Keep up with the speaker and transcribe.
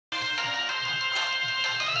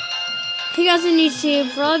Hey guys on YouTube,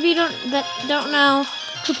 for all of you that don't know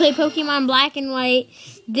who play Pokemon Black and White,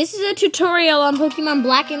 this is a tutorial on Pokemon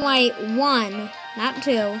Black and White 1, not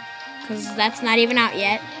 2, because that's not even out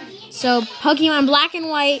yet. So, Pokemon Black and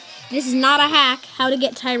White, this is not a hack, how to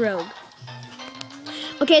get Tyrogue.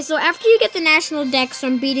 Okay, so after you get the National Dex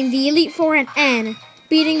from beating the Elite Four and N,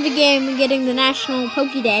 beating the game and getting the National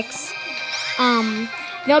Pokédex,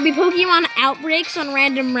 there'll be Pokemon outbreaks on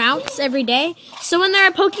random routes every day. So when there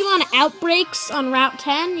are Pokemon outbreaks on Route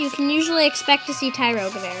 10, you can usually expect to see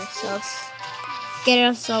Tyrogue there. So let's get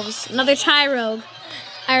ourselves another Tyrogue.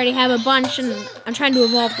 I already have a bunch and I'm trying to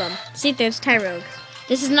evolve them. See if there's Tyrogue.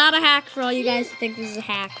 This is not a hack for all you guys who think this is a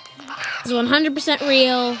hack. This is 100%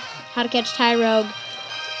 real, how to catch Tyrogue.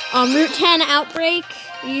 Route 10 outbreak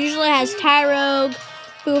usually has Tyrogue,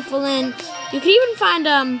 Bouffalant. You can even find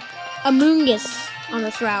a Moongus on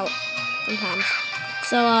this route sometimes.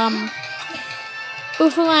 So,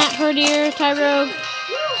 Bouffalant, Herdier, Tyrogue.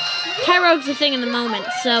 Tyrogue's a thing in the moment.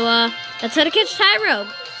 So, that's how to catch Tyrogue.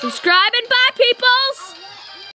 Subscribe and bye, peoples!